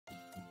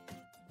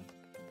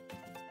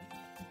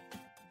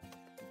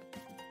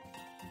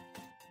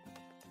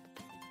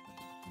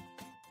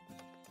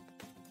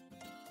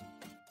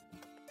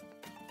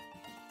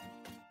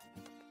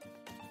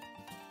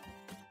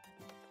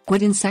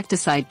What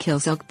insecticide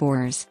kills oak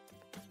borers?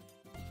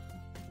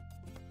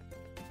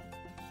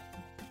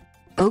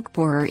 Oak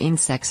borer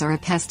insects are a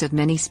pest of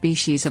many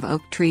species of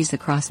oak trees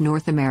across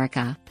North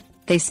America.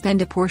 They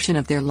spend a portion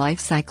of their life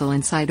cycle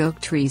inside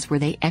oak trees where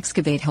they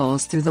excavate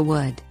holes through the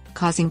wood,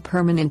 causing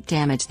permanent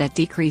damage that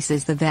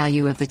decreases the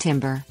value of the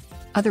timber.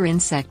 Other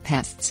insect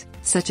pests,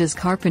 such as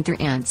carpenter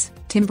ants,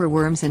 timber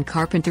worms and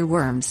carpenter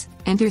worms,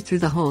 enter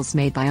through the holes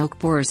made by oak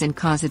borers and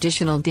cause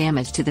additional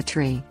damage to the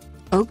tree.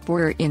 Oak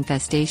borer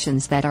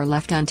infestations that are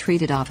left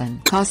untreated often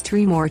cause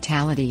tree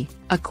mortality,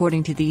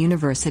 according to the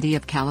University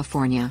of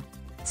California.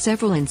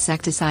 Several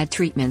insecticide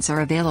treatments are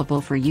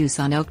available for use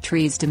on oak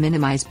trees to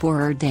minimize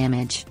borer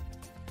damage.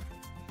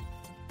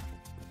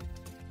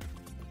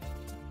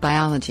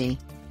 Biology.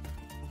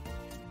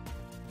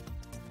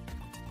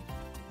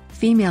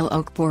 Female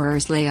oak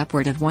borers lay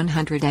upward of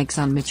 100 eggs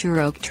on mature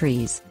oak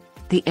trees.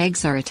 The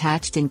eggs are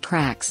attached in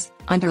cracks,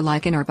 under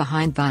lichen or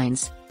behind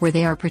vines, where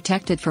they are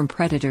protected from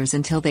predators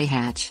until they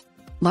hatch.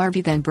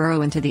 Larvae then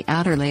burrow into the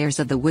outer layers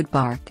of the wood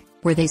bark,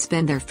 where they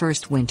spend their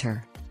first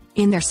winter.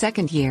 In their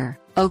second year,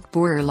 oak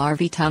borer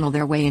larvae tunnel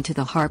their way into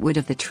the heartwood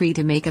of the tree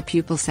to make a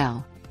pupal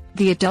cell.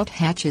 The adult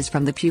hatches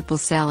from the pupal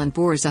cell and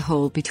bores a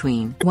hole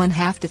between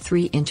 1/2 to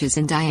 3 inches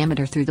in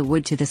diameter through the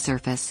wood to the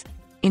surface.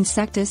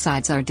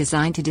 Insecticides are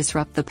designed to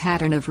disrupt the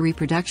pattern of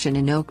reproduction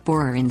in oak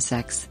borer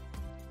insects.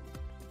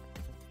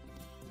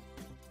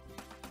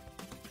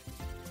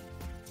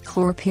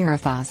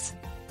 Chlorpyrifos.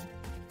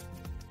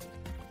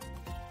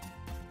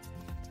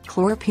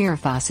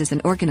 Chlorpyrifos is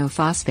an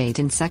organophosphate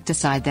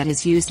insecticide that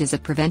is used as a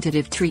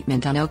preventative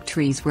treatment on oak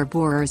trees where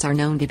borers are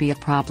known to be a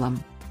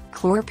problem.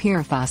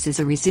 Chlorpyrifos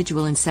is a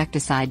residual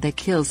insecticide that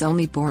kills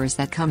only borers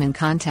that come in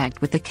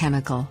contact with the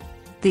chemical.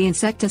 The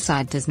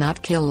insecticide does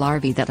not kill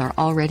larvae that are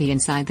already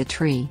inside the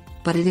tree,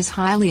 but it is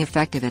highly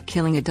effective at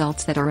killing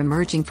adults that are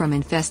emerging from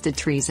infested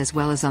trees as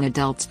well as on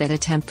adults that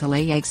attempt to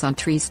lay eggs on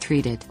trees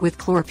treated with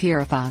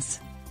chlorpyrifos.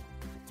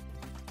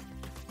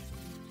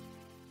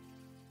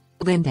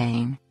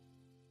 Lindane.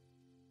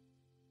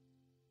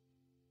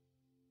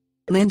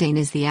 Lindane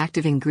is the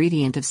active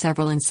ingredient of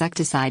several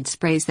insecticide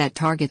sprays that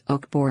target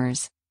oak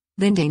borers.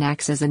 Lindane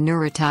acts as a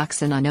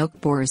neurotoxin on oak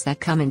borers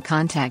that come in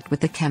contact with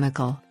the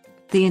chemical.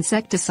 The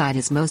insecticide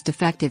is most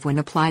effective when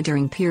applied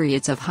during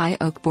periods of high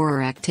oak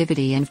borer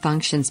activity and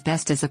functions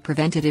best as a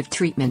preventative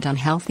treatment on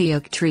healthy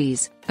oak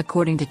trees,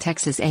 according to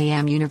Texas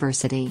A&M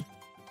University.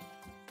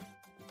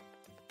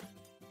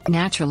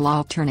 Natural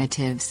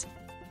alternatives.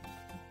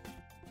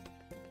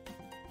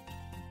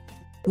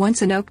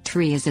 Once an oak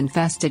tree is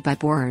infested by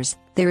borers,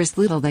 there is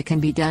little that can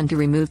be done to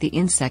remove the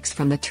insects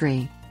from the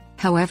tree.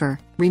 However,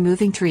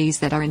 removing trees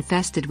that are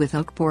infested with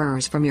oak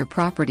borers from your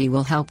property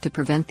will help to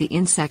prevent the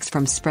insects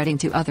from spreading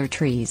to other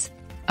trees.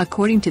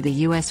 According to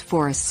the U.S.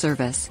 Forest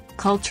Service,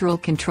 cultural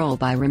control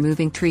by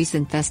removing trees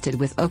infested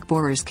with oak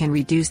borers can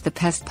reduce the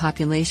pest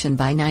population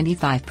by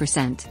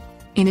 95%.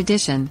 In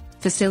addition,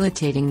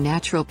 facilitating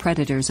natural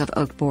predators of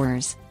oak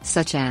borers,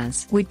 such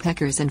as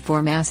woodpeckers and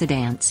formacid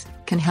ants,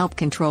 can help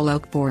control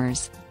oak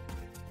borers.